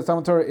connected because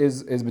Talmud Torah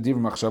is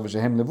b'divrei machshava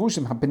shehem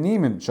levushim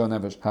hapenimim shel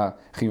nefesh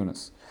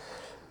hachiyunis.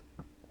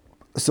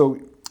 So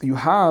you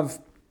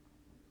have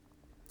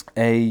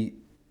a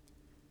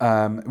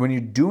when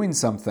you're doing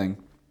something,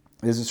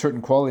 there's a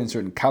certain quality and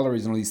certain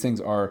calories and all these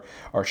things are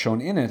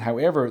shown in it.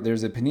 However,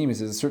 there's a panimis,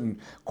 there's a certain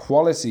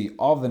quality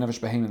of the nefesh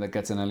behemoth that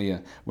gets an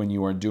aliyah when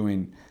you are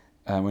doing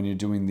when you're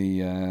doing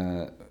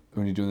the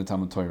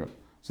Talmud Torah.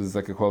 So there's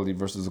like a quality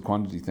versus a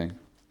quantity thing.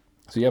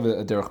 So you have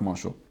a derech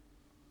mashal.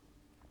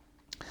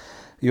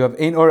 You have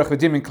ein orach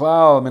v'dim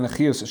klal min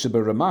achius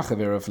sheberamacha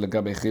v'eref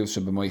legabe achius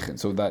shebemoichin.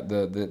 So that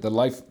the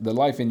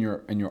life in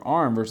your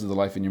arm versus the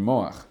life in your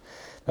moach.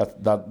 That's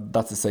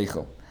the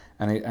seichel.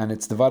 And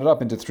it's divided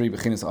up into three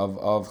bechinas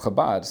of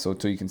Chabad. So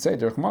you can say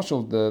derech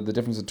mashal, the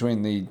difference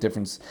between the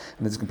difference,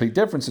 and there's a complete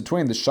difference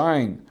between the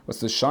shine. What's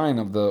the shine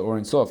of the Or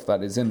Ein Sof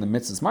that is in the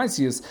mitzvahs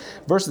maisius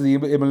versus the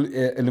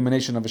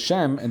illumination of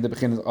Hashem and the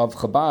bechinas of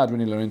Chabad when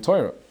you learn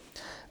Torah.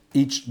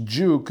 Each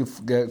Jew,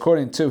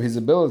 according to his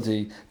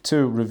ability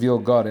to reveal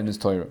God in his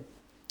Torah,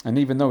 and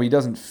even though he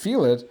doesn't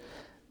feel it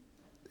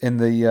in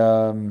the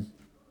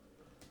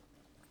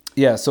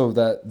so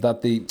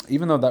that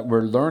even though that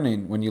we're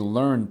learning, when you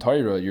learn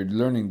Torah, you're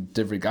learning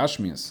divrei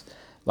gashmias,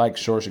 like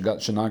shor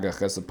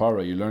shenagach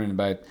esapara. You're learning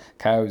about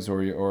cows,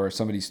 or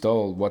somebody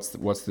stole. What's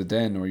the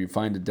den, or you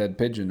find a dead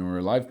pigeon or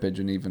a live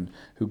pigeon, even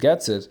who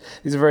gets it.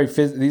 These are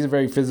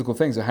very physical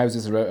things. So how is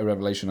this a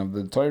revelation of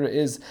the Torah?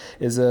 Is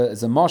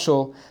a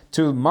mashal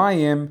to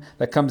mayim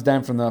that comes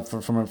down from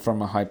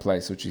a high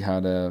place, which we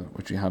had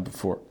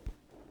before.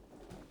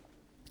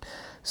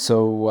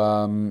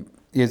 So.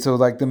 So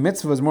like the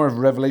mitzvah is more of a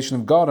revelation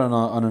of God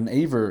on an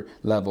aver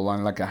level,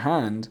 on like a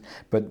hand,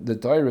 but the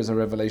Torah is a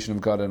revelation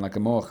of God on like a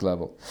moach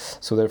level.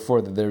 So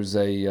therefore, that there is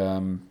a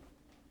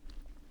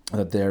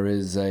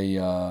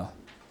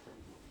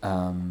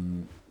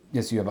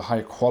yes, you have a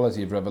higher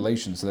quality of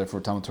revelation. So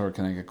therefore, Talmud Torah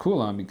can get cool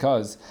on,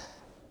 because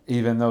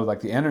even though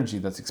like the energy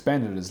that's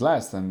expended is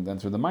less than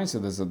through the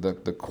mindset,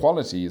 the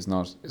quality is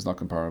not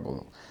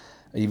comparable.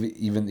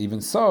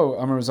 Even so,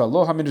 Amar Rizal,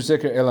 lo hamidr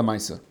zeker ela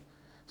maisa.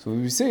 So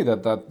we see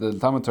that the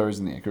Talmud Torah is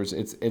in the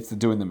Ikr, it's the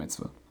doing the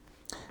mitzvah.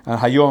 And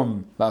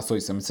Hayom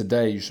la'asoisem, it's a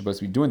day you're supposed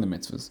to be doing the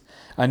mitzvahs.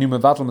 And you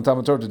mevatel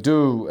Talmud Torah to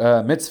do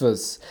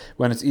mitzvahs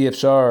when it's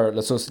efshar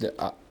lasos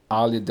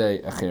al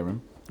yedei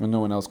acherim, when no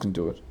one else can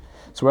do it.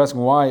 So we're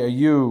asking, why are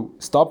you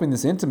stopping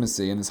this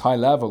intimacy and this high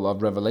level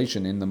of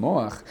revelation in the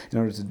moach in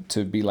order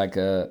to be like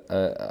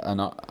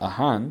a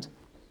hand?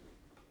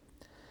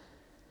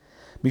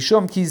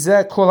 Mishom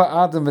kizeh kol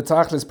ha'adam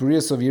v'tachlis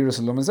b'riyas of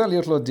Yerushalayim ezel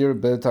liot lo dir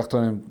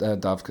b'tachtonim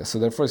davka. So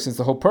therefore, since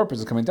the whole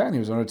purpose of coming down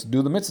here is in order to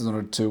do the mitzvahs, in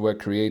order to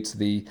create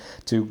the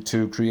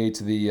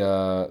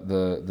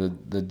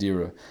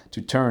dira,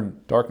 to turn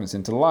darkness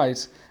into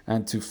light,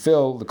 and to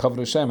fill the kavod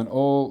Hashem in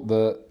all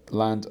the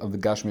land of the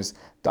Gashmis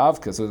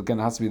davka. So again,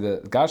 it has to be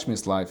the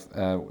Gashmis life,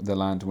 the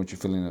land in which you're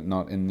filling it,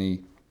 not in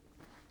the.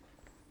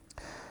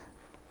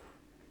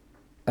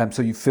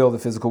 So you fill the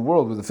physical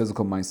world with the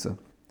physical maisa.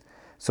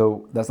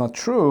 So that's not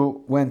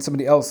true when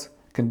somebody else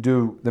can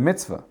do the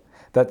mitzvah.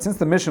 That since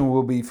the mission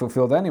will be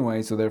fulfilled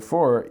anyway, so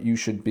therefore you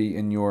should be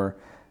in your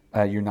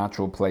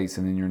natural place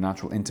and in your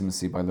natural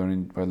intimacy by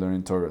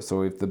learning Torah.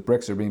 So if the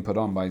bricks are being put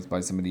on by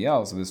somebody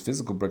else, if this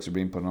physical bricks are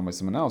being put on by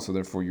someone else, so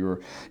therefore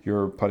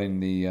you're putting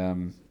the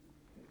and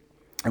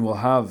we'll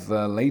have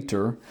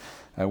later.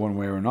 One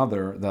way or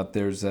another, that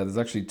there's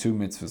actually two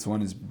mitzvahs.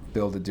 One is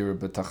build a dira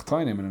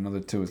b'tachtonim, and another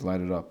two is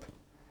light it up.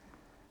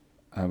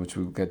 Which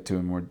we'll get to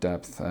in more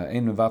depth.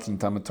 Ein mevatlin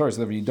Talmud Torah. So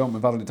therefore, you don't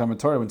mevatlin Talmud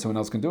Torah when someone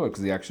else can do it,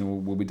 because the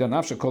action will be done.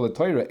 After kol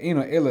Torah,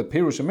 eino ele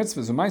pirush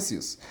mitzvahs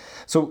u'maisius.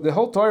 So the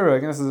whole Torah,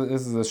 again, this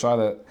is a shah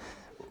that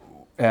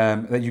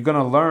you're going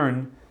to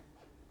learn.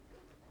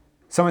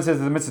 Someone says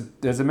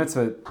there's a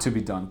mitzvah to be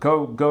done.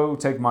 Go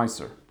take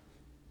meiser.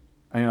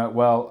 And you're like,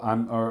 well,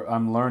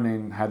 I'm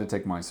learning how to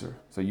take meiser,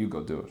 so you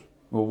go do it.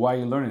 Well, why are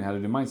you learning how to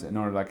do meiser? In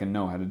order that I can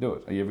know how to do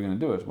it. Are you ever going to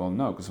do it? Well,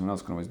 no, because someone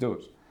else can always do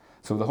it.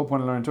 So the whole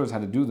point of learning Torah is how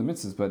to do the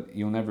mitzvahs, but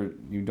you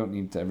don't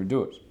need to ever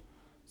do it.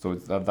 So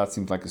that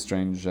seems like a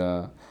strange.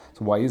 So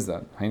why is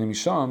that? Hainu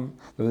misham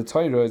that the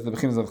Torah is the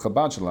beginning of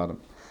Chabad Shaladam,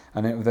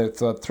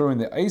 and through in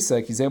the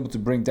Isaac, he's able to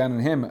bring down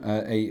in him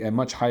a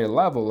much higher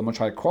level, a much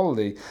higher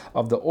quality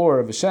of the Or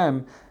of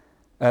Hashem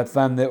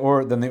than the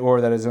Or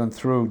that is done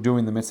through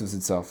doing the mitzvahs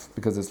itself,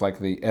 because it's like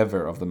the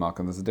ever of the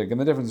Malkam. There's a dig, and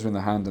the difference between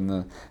the hand and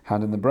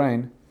the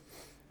brain.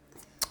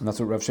 And that's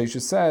what Rav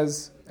Sheshes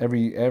says.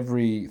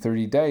 Every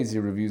 30 days he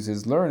reviews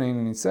his learning,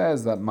 and he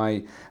says that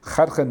my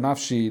chadcha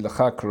nafshi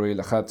lecha kroi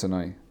lecha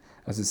tanoi,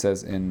 as it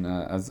says in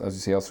as you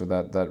see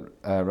elsewhere, that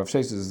Rav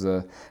Sheshes is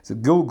a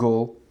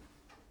gilgul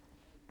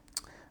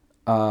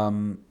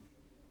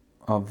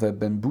of the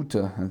Ben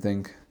Buta, I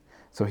think.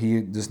 So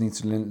he just needs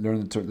to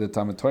learn the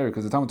Talmud Torah,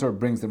 because the Talmud Torah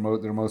brings the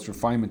most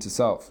refinement to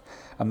self,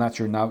 and that's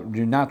your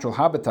natural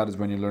habitat is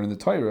when you're learning the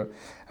Torah.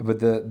 But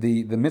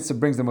the mitzvah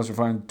brings the most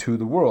refinement to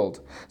the world.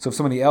 So if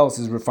somebody else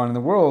is refining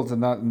the world,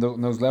 and in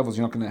those levels,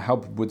 you're not going to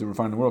help with the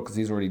refining the world, because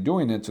he's already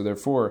doing it. So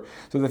therefore,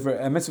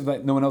 a mitzvah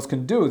that no one else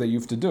can do, that you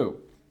have to do,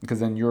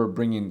 because then you're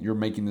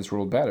making this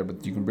world better.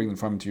 But you can bring the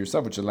refinement to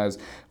yourself, which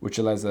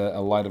allows a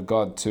light of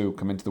God to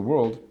come into the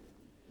world,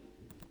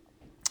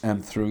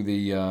 and through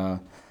the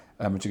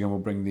which again will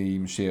bring the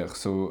Moshiach.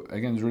 So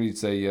again, really,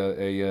 it's a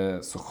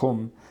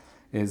suchum,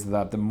 is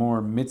that the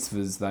more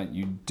mitzvahs that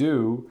you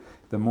do,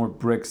 the more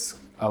bricks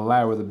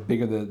allow, or the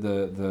bigger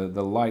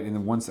the light. And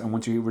then once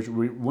you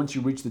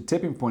reach the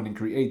tipping point and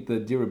create the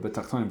dira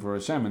b'tachtonim for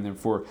Hashem, and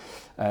therefore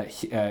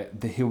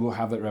he will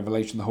have that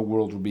revelation. The whole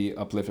world will be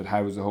uplifted.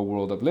 How is the whole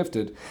world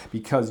uplifted?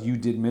 Because you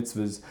did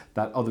mitzvahs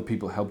that other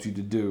people helped you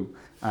to do,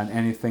 and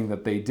anything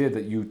that they did,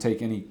 that you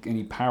take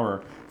any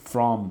power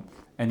from.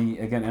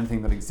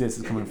 Anything that exists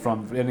is coming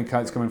from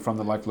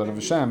the lifeblood of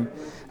Hashem,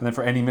 and then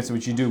for any mitzvah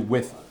which you do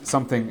with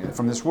something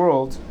from this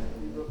world,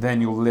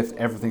 then you'll lift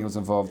everything that's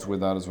involved with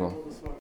that as well.